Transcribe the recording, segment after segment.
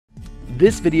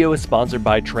This video is sponsored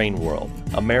by Train World,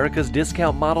 America's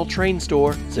discount model train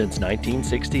store since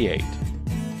 1968.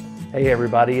 Hey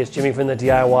everybody, it's Jimmy from the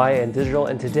DIY and Digital,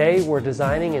 and today we're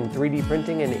designing and 3D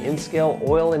printing an in-scale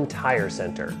oil and tire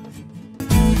center.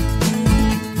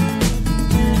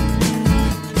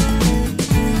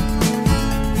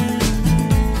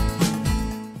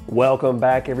 Welcome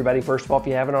back everybody. First of all, if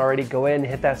you haven't already, go ahead and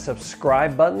hit that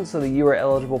subscribe button so that you are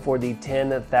eligible for the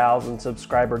 10,000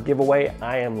 subscriber giveaway.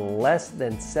 I am less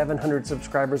than 700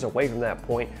 subscribers away from that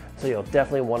point, so you'll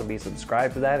definitely want to be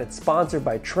subscribed for that. It's sponsored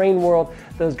by Train World.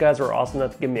 Those guys were awesome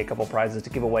enough to give me a couple prizes to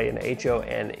give away in HO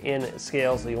and in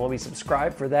scale, so you want to be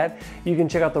subscribed for that. You can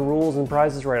check out the rules and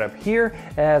prizes right up here,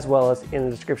 as well as in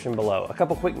the description below. A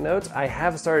couple quick notes. I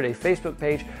have started a Facebook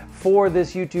page for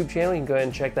this YouTube channel. You can go ahead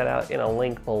and check that out in a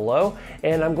link below.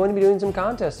 And I'm going to be doing some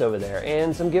contests over there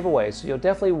and some giveaways. So you'll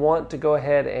definitely want to go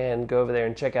ahead and go over there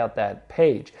and check out that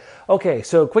page. Okay,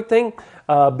 so quick thing.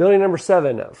 Building number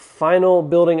 7, final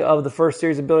building of the first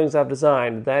series of buildings I've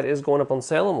designed. That is going up on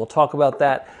sale, and we'll talk about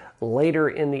that later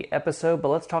in the episode. But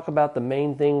let's talk about the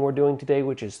main thing we're doing today,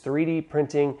 which is 3D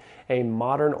printing a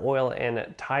modern oil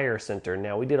and tire center.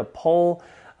 Now, we did a poll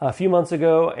a few months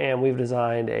ago, and we've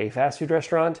designed a fast food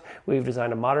restaurant, we've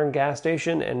designed a modern gas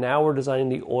station, and now we're designing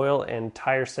the oil and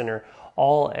tire center,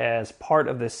 all as part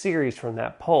of the series from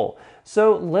that poll.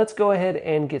 So let's go ahead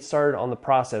and get started on the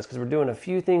process, because we're doing a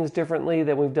few things differently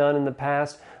than we've done in the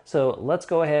past. So let's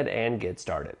go ahead and get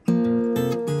started.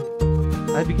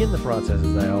 I begin the process,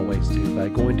 as I always do, by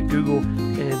going to Google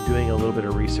and doing a little bit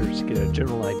of research to get a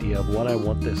general idea of what I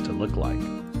want this to look like.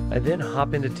 I then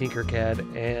hop into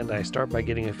Tinkercad and I start by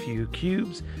getting a few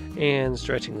cubes and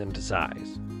stretching them to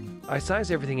size. I size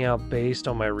everything out based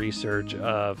on my research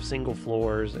of single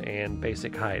floors and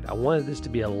basic height. I wanted this to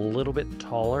be a little bit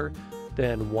taller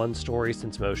than 1 story,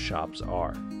 since most shops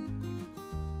are.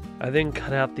 I then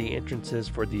cut out the entrances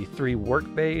for the 3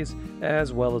 work bays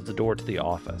as well as the door to the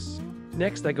office.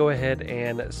 Next, I go ahead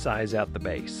and size out the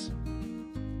base.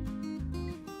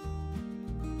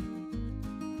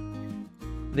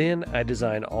 Then I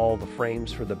design all the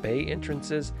frames for the bay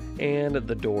entrances and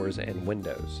the doors and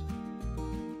windows.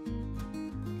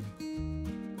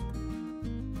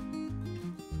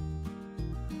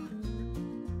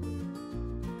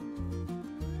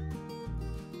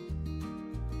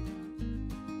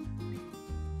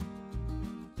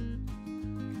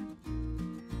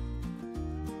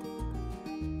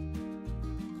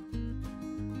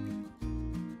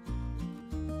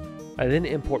 I then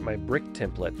import my brick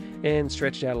template and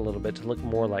stretch it out a little bit to look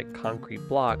more like concrete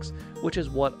blocks, which is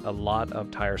what a lot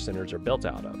of tire centers are built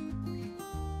out of.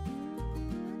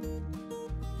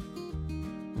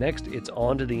 Next, it's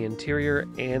onto the interior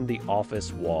and the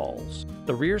office walls.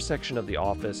 The rear section of the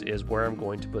office is where I'm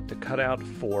going to put the cutout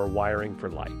for wiring for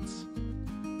lights.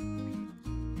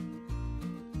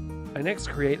 I next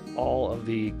create all of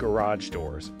the garage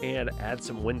doors and add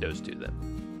some windows to them.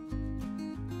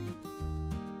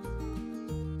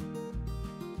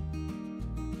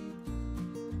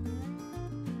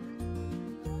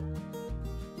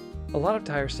 A lot of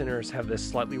tire centers have this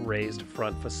slightly raised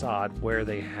front facade where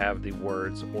they have the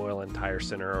words oil and tire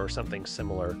center or something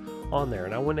similar on there,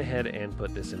 and I went ahead and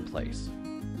put this in place.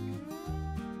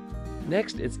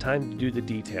 Next, it's time to do the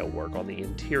detail work on the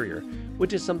interior,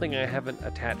 which is something I haven't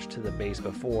attached to the base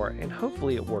before, and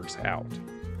hopefully it works out.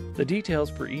 The details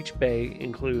for each bay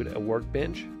include a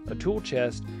workbench, a tool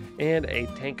chest, and a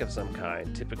tank of some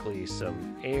kind, typically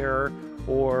some air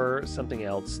or something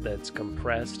else that's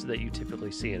compressed that you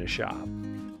typically see in a shop.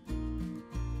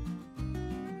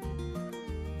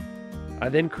 I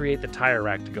then create the tire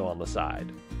rack to go on the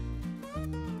side.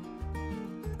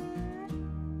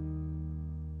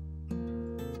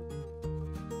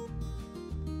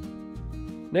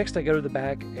 Next, I go to the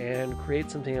back and create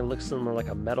something that looks similar like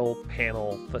a metal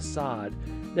panel facade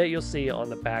that you'll see on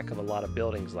the back of a lot of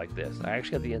buildings like this. I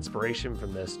actually had the inspiration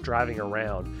from this driving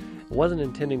around. I wasn't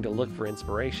intending to look for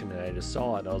inspiration, and I just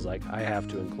saw it and I was like, I have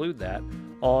to include that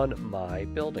on my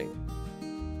building.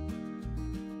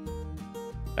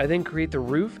 I then create the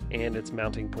roof and its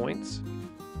mounting points.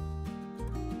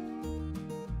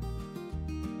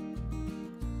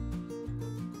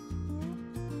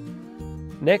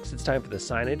 Next, it's time for the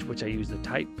signage, which I use the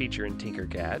type feature in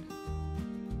Tinkercad.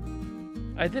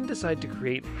 I then decide to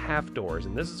create half doors,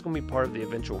 and this is going to be part of the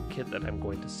eventual kit that I'm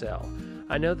going to sell.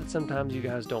 I know that sometimes you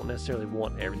guys don't necessarily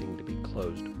want everything to be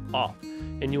closed off,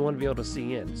 and you want to be able to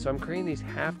see in. So I'm creating these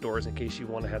half doors in case you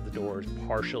want to have the doors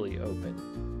partially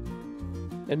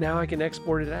open. And now I can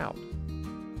export it out.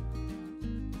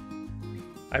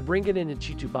 I bring it in a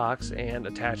G2 box and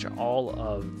attach all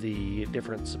of the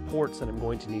different supports that I'm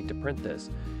going to need to print this,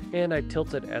 and I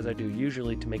tilt it as I do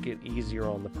usually to make it easier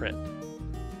on the print.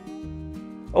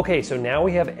 Okay, so now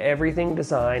we have everything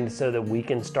designed so that we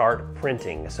can start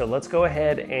printing. So let's go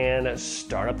ahead and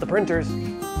start up the printers.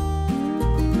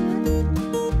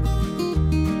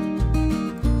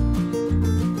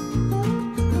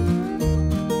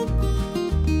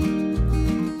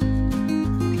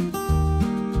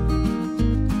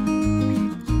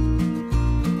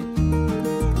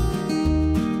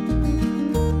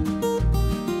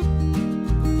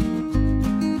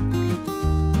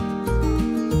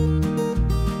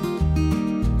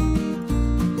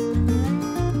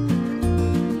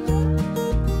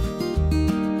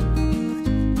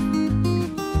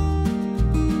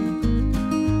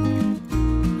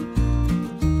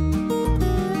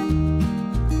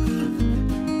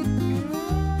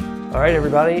 All right,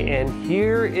 everybody, and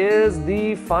here is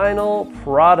the final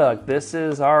product. This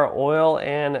is our oil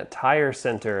and tire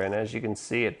center, and as you can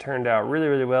see, it turned out really,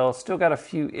 really well. Still got a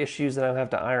few issues that I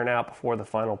have to iron out before the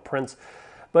final prints,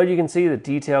 but you can see the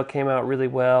detail came out really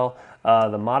well.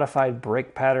 The modified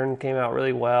brake pattern came out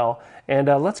really well, and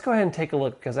let's go ahead and take a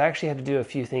look, because I actually had to do a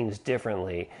few things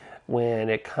differently when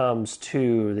it comes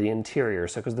to the interior.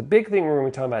 So, because the big thing we're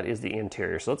going to be talking about is the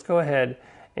interior. So let's go ahead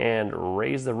and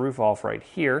raise the roof off right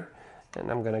here. And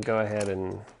I'm going to go ahead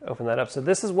and open that up. So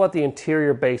this is what the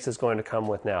interior base is going to come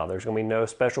with now. There's going to be no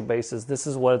special bases. This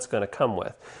is what it's going to come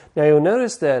with. Now you'll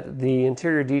notice that the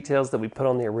interior details that we put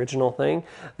on the original thing,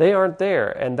 they aren't there.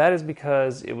 And that is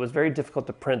because it was very difficult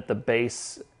to print the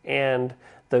base and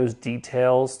those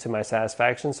details to my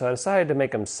satisfaction. So I decided to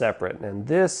make them separate. And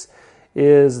this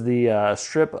is the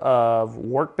strip of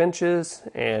workbenches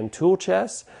and tool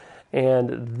chests.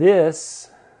 And this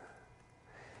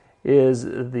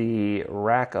is the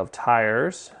rack of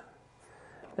tires,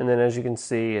 and then as you can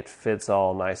see, it fits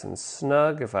all nice and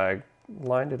snug if I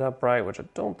lined it up right, which I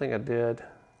don't think I did.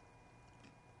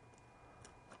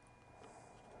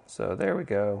 So there we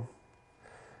go,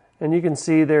 and you can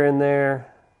see they're in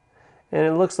there, and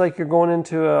it looks like you're going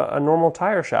into a normal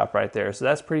tire shop right there, so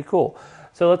that's pretty cool.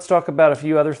 So let's talk about a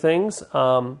few other things.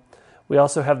 We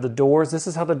also have the doors. This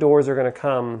is how the doors are going to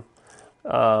come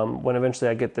when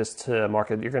eventually I get this to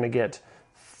market. You're going to get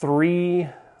 3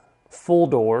 full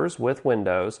doors with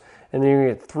windows, and then you're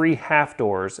going to get 3 half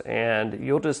doors, and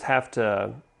you'll just have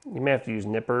to, you may have to use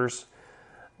nippers,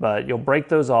 but you'll break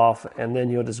those off, and then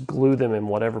you'll just glue them in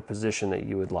whatever position that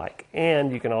you would like.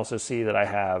 And you can also see that I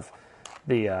have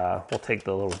the, we'll take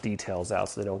the little details out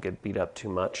so they don't get beat up too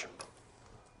much.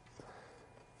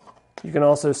 You can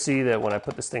also see that when I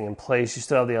put this thing in place, you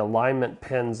still have the alignment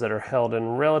pins that are held in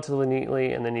relatively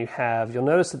neatly, and then you'll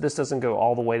notice that this doesn't go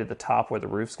all the way to the top where the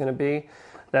roof's going to be.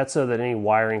 That's so that any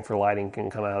wiring for lighting can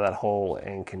come out of that hole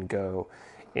and can go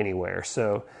anywhere.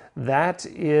 So that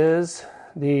is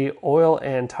the oil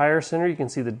and tire center. You can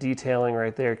see the detailing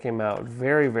right there came out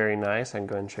very, very nice. I can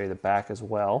go ahead and show you the back as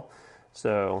well.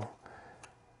 So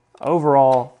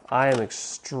overall, I am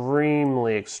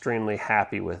extremely, extremely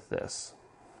happy with this.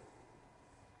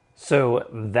 So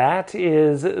that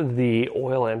is the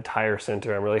oil and tire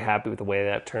center. I'm really happy with the way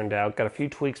that turned out. Got a few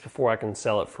tweaks before I can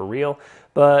sell it for real.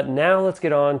 But now let's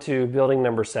get on to building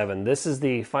number 7. This is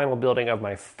the final building of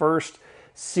my first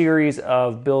series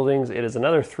of buildings. It is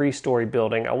another 3-story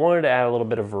building. I wanted to add a little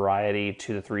bit of variety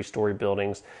to the 3-story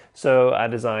buildings, so I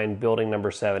designed building number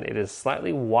 7. It is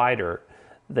slightly wider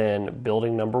than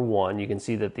building number 1. You can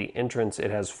see that the entrance,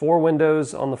 it has 4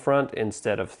 windows on the front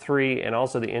instead of 3, and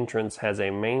also the entrance has a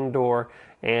main door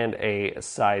and a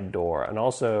side door. And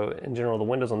also, in general, the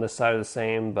windows on this side are the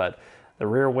same, but the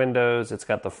rear windows, it's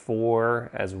got the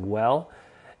 4 as well.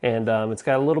 And it's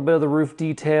got a little bit of the roof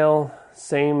detail,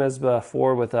 same as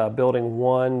before with building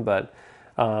 1, but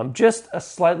just a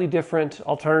slightly different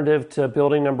alternative to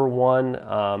building number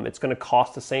 1. It's going to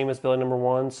cost the same as building number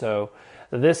 1, so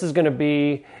this is going to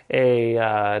be a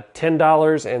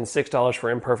 $10 and $6 for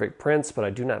imperfect prints, but I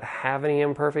do not have any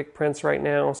imperfect prints right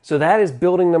now. So that is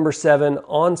building number 7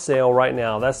 on sale right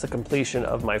now. That's the completion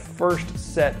of my first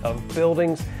set of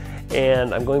buildings,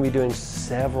 and I'm going to be doing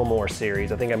several more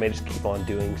series. I think I may just keep on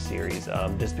doing series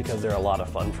just because they're a lot of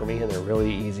fun for me and they're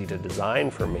really easy to design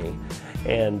for me.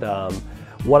 And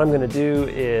what I'm going to do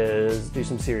is do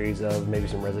some series of maybe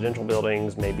some residential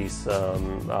buildings, maybe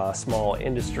some small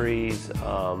industries,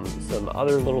 some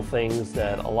other little things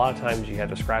that a lot of times you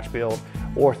have to scratch build,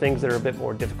 or things that are a bit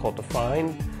more difficult to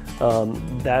find.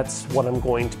 That's what I'm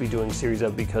going to be doing a series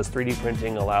of, because 3D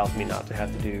printing allows me not to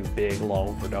have to do big,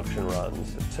 long production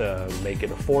runs to make it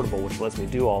affordable, which lets me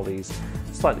do all these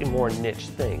slightly more niche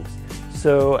things.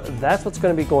 So that's what's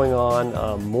going to be going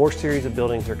on. More series of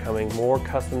buildings are coming, more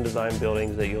custom design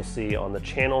buildings that you'll see on the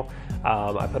channel.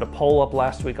 I put a poll up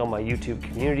last week on my YouTube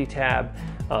community tab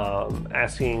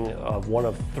asking of one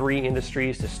of 3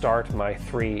 industries to start my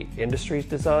 3 industries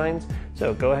designs.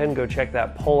 So go ahead and go check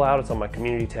that poll out. It's on my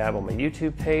community tab on my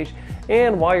YouTube page.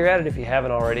 And while you're at it, if you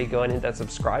haven't already, go ahead and hit that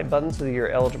subscribe button so that you're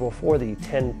eligible for the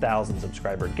 10,000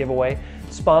 subscriber giveaway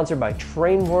sponsored by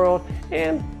Train World.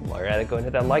 And while you're at it, go ahead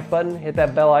and hit that like button, hit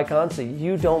that bell icon so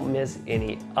you don't miss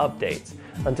any updates.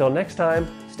 Until next time,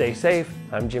 stay safe.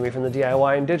 I'm Jimmy from the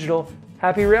DIY and Digital.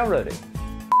 Happy railroading.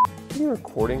 Are you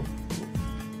recording?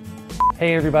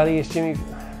 Hey everybody, it's Jimmy.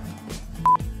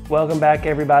 Welcome back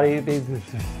everybody.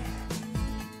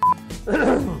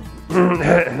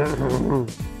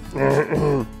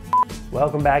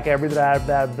 Welcome back everybody.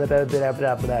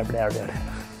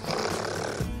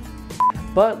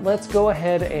 But let's go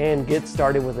ahead and get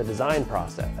started with the design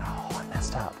process. Oh, I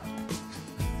messed up.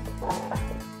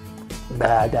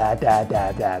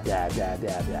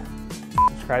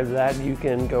 Subscribe to that. You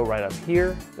can go right up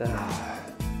here.